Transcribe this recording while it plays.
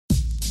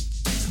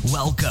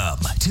Welcome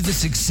to the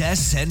Success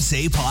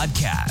Sensei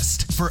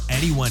podcast for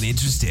anyone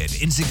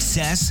interested in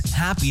success,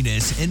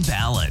 happiness, and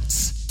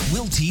balance.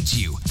 We'll teach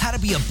you how to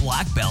be a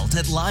black belt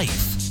at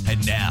life.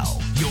 And now,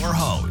 your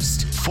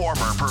host,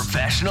 former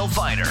professional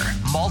fighter,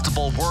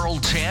 multiple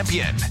world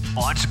champion,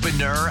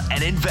 entrepreneur,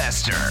 and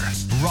investor,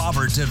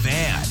 Robert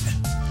Devan.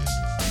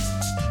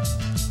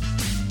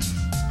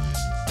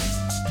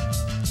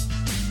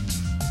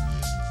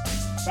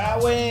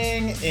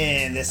 Bowing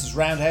in. This is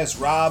Roundhouse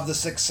Rob, the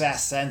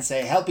Success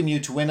Sensei, helping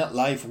you to win at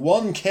life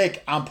one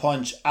kick and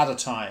punch at a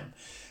time.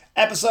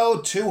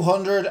 Episode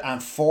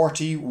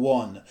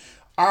 241.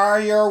 Are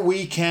your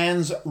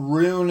weekends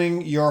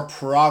ruining your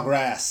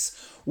progress?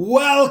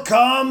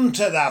 Welcome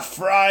to the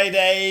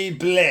Friday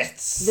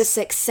Blitz. The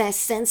Success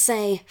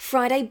Sensei,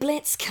 Friday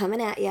Blitz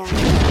coming at ya.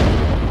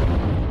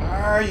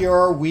 Are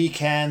your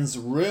weekends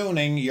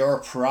ruining your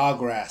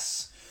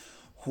progress?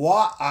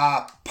 What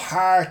a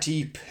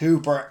party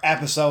pooper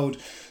episode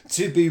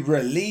to be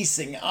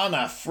releasing on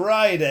a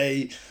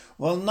Friday.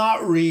 Well,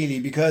 not really,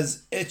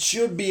 because it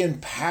should be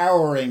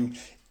empowering.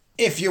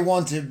 If you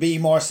want to be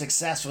more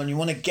successful and you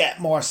want to get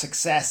more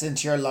success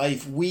into your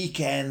life,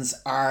 weekends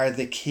are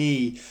the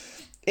key.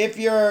 If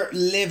you're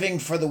living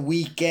for the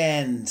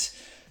weekend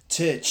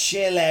to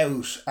chill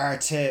out or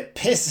to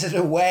piss it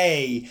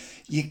away,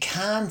 you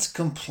can't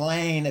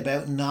complain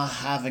about not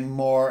having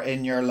more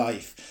in your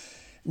life.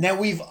 Now,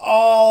 we've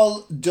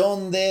all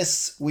done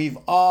this. We've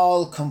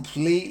all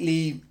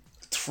completely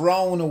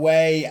thrown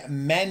away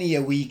many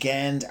a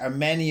weekend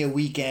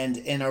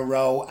in a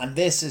row. And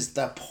this is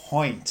the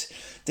point.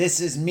 This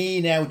is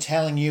me now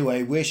telling you.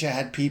 I wish I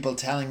had people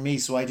telling me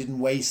so I didn't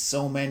waste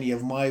so many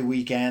of my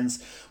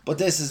weekends. But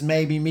this is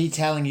maybe me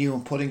telling you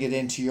and putting it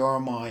into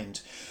your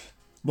mind.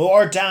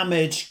 More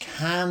damage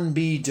can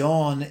be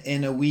done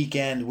in a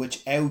weekend,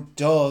 which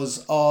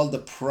outdoes all the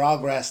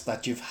progress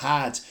that you've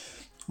had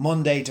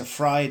Monday to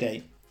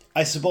Friday.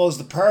 I suppose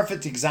the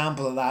perfect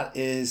example of that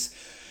is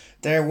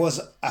there was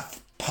a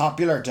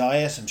popular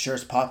diet, I'm sure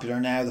it's popular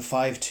now, the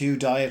 5-2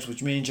 diet,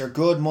 which means you're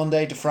good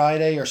Monday to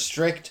Friday, you're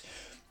strict,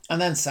 and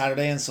then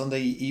Saturday and Sunday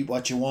you eat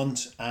what you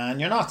want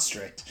and you're not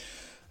strict.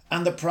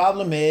 And the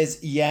problem is,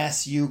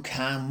 yes, you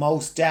can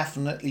most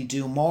definitely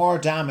do more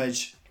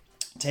damage,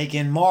 take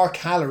in more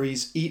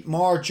calories, eat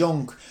more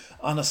junk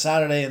on a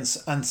Saturday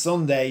and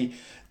Sunday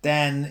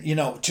then, you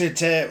know,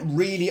 to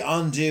really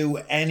undo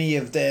any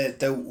of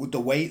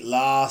the weight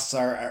loss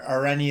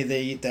or any of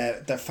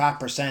the fat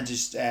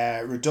percentage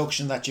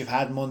reduction that you've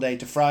had Monday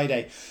to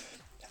Friday.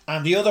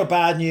 And the other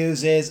bad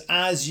news is,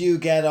 as you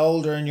get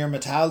older and your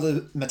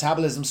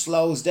metabolism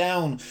slows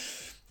down,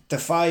 the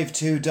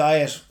 5-2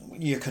 diet,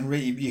 you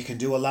can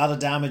do a lot of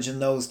damage in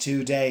those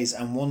 2 days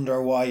and wonder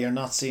why you're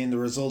not seeing the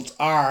results,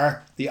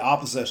 are the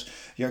opposite.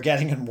 You're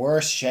getting in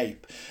worse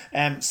shape.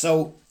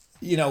 So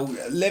you know,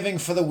 living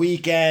for the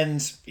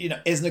weekend, you know,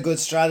 isn't a good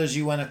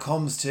strategy when it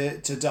comes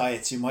to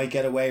diets. You might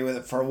get away with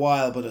it for a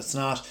while, but it's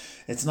not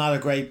a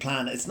great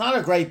plan. It's not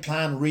a great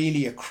plan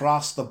really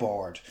across the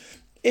board.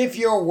 If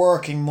you're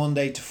working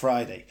Monday to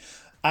Friday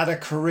at a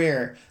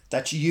career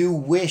that you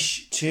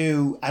wish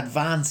to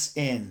advance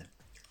in,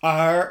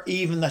 or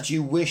even that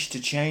you wish to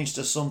change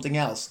to something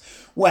else,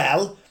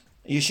 well,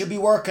 you should be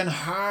working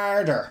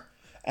harder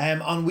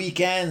on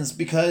weekends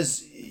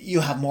because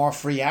you have more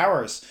free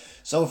hours.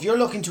 So if you're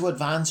looking to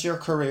advance your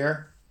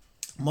career,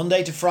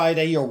 Monday to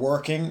Friday you're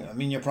working. I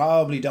mean, you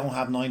probably don't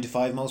have 9 to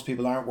 5. Most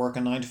people aren't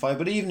working 9 to 5.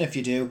 But even if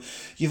you do,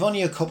 you've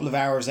only a couple of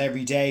hours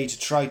every day to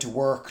try to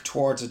work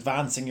towards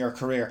advancing your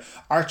career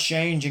or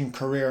changing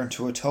career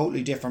into a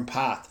totally different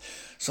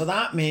path. So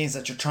that means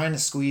that you're trying to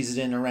squeeze it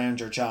in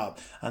around your job.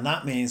 And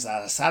that means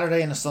that a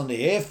Saturday and a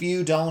Sunday, if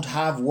you don't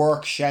have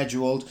work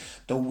scheduled,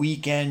 the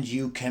weekend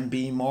you can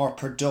be more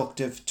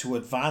productive to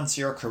advance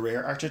your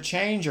career or to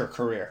change your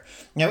career.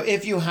 Now,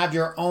 if you have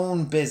your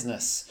own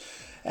business,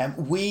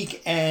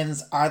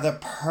 weekends are the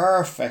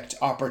perfect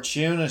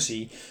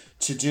opportunity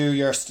to do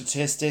your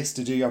statistics,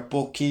 to do your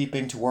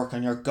bookkeeping, to work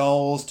on your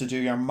goals, to do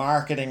your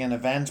marketing and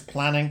event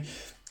planning,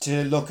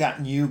 to look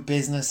at new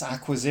business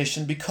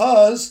acquisition,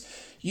 because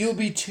you'll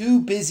be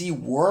too busy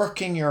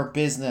working your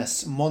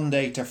business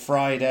Monday to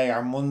Friday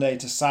or Monday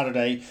to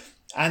Saturday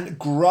and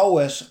grow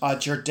it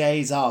at your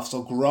days off.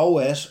 So grow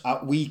it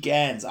at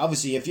weekends.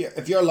 Obviously,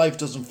 if your life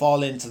doesn't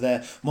fall into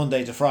the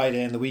Monday to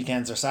Friday and the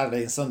weekends are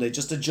Saturday and Sunday,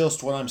 just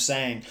adjust what I'm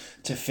saying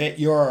to fit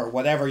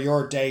whatever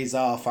your days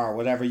off are,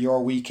 whatever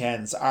your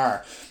weekends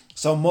are.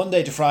 So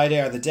Monday to Friday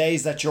are the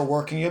days that you're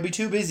working. You'll be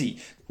too busy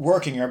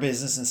working your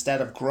business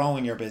instead of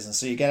growing your business.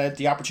 So you get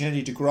the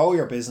opportunity to grow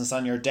your business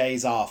on your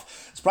days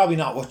off. It's probably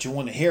not what you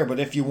want to hear, but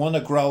if you want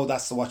to grow,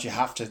 that's what you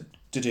have to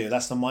do.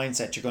 That's the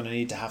mindset you're going to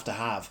need to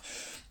have.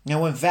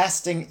 Now,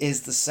 investing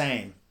is the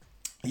same.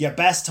 Your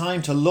best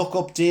time to look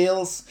up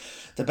deals,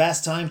 the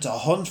best time to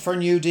hunt for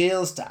new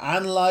deals, to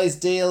analyze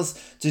deals,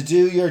 to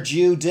do your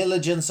due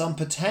diligence on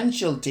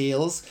potential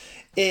deals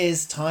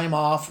is time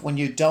off when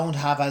you don't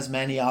have as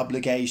many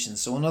obligations.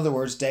 So in other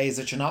words, days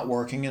that you're not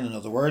working, and in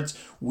other words,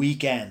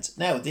 weekends.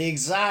 Now, the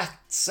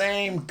exact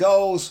same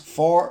goes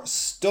for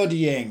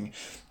studying.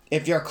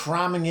 If you're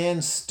cramming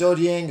in,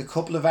 studying a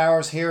couple of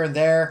hours here and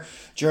there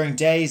during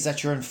days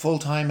that you're in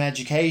full-time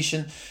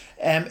education,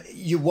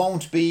 you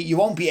won't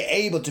be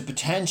able to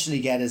potentially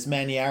get as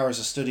many hours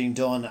of studying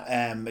done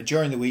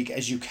during the week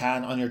as you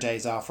can on your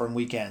days off or on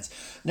weekends.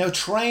 Now,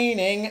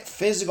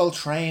 physical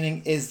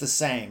training is the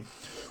same.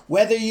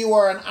 Whether you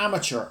are an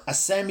amateur, a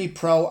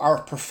semi-pro or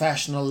a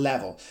professional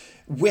level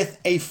with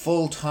a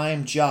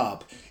full-time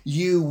job,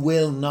 you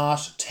will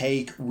not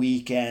take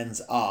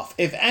weekends off.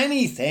 If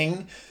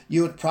anything,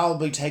 you would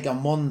probably take a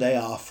Monday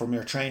off from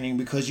your training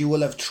because you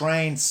will have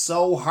trained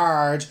so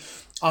hard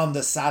on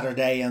the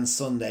Saturday and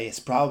Sunday. It's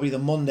probably the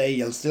Monday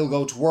you'll still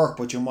go to work,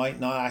 but you might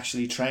not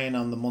actually train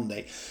on the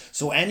Monday.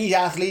 So any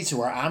athletes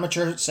who are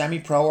amateur,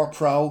 semi-pro or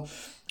pro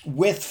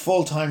with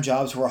full-time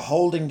jobs, who are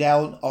holding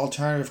down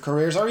alternative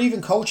careers or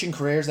even coaching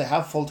careers, they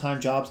have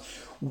full-time jobs,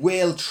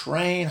 will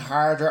train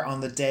harder on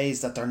the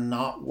days that they're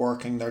not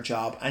working their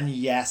job. And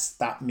yes,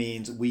 that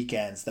means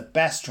weekends. The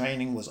best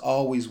training was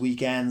always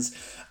weekends,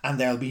 and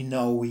there'll be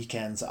no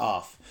weekends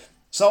off.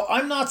 So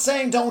I'm not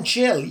saying don't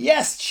chill.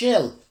 Yes,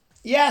 chill.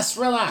 Yes,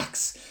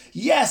 relax.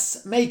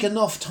 Yes, make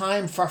enough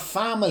time for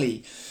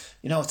family.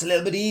 You know, it's a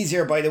little bit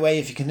easier, by the way,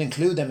 if you can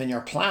include them in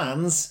your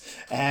plans.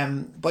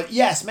 But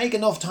yes, make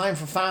enough time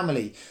for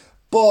family.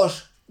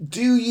 But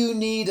do you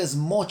need as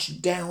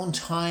much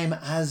downtime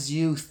as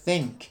you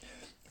think?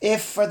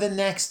 If for the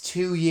next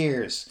 2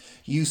 years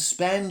you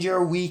spend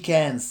your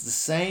weekends the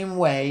same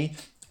way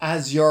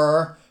as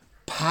your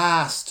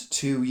past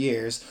 2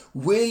 years,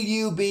 will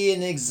you be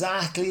in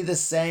exactly the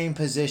same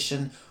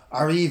position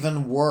or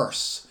even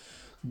worse?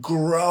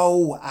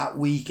 Grow at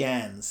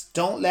weekends.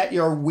 Don't let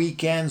your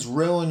weekends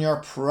ruin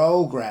your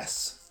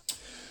progress.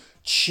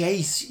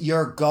 Chase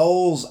your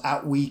goals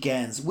at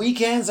weekends.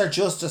 Weekends are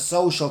just a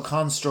social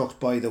construct,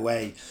 by the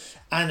way.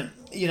 And,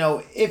 you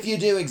know, if you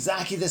do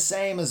exactly the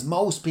same as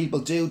most people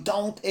do,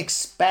 don't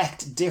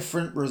expect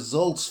different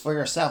results for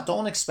yourself.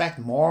 Don't expect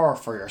more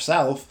for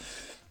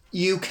yourself.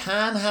 You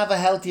can have a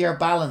healthier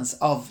balance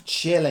of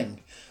chilling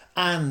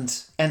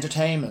and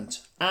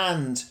entertainment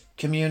and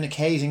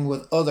communicating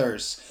with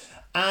others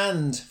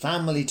and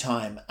family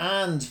time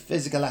and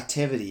physical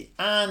activity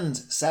and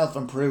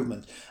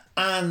self-improvement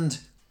and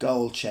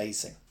goal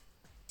chasing.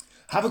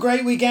 Have a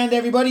great weekend,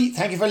 everybody.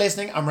 Thank you for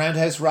listening. I'm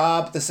Roundhouse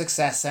Rob, the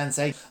Success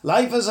Sensei.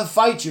 Life is a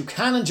fight you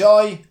can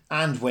enjoy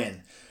and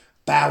win.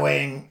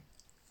 Bowing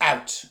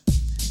out.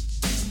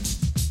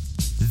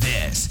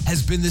 This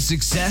has been the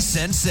Success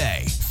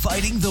Sensei,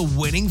 fighting the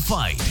winning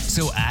fight.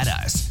 So add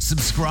us,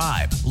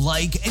 subscribe,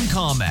 like, and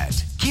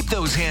comment. Keep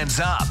those hands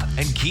up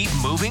and keep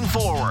moving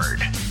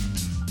forward.